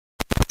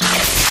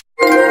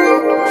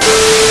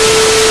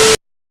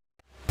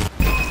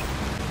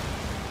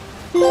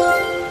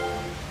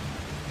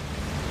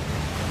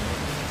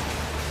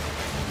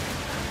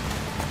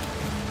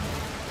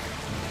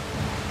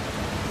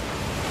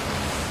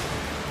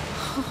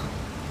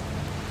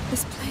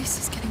This place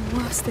is getting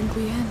worse than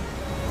Requiem.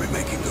 We're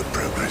making good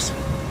progress.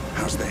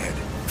 How's the head?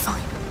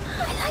 Fine.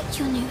 I like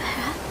your new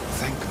hair.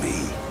 Thank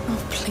me. Oh,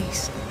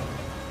 please.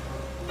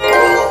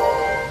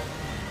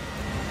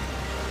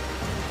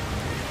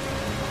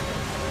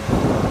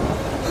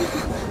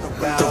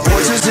 The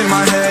voices in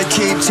my head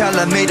keep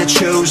telling me to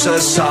choose a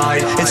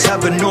side. It's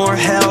heaven or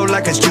hell,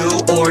 like it's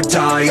do or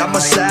die. I'm a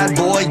sad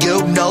boy,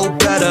 you know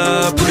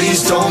better.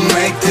 Please don't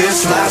make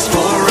this last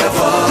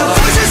forever. The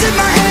voices in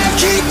my head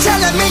keep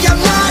telling me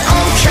I'm not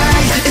okay.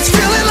 It's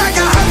feeling like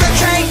a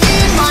hurricane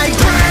in my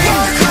brain.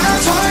 Dark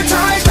clouds, hard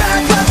times,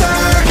 bad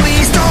weather.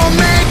 Please don't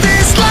make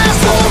this last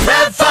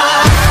forever.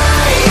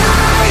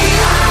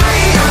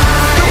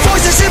 The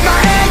voices in my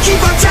head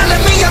keep on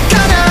telling me I'm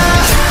gonna.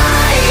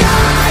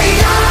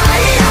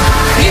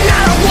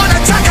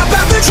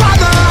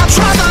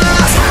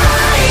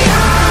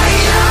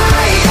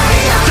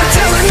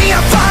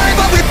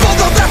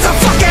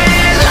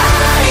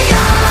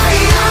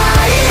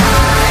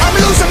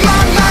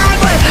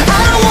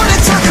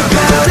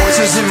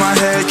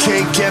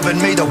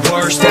 Giving me the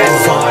worst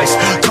advice.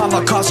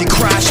 Kamikaze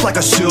crash like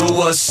a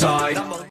suicide.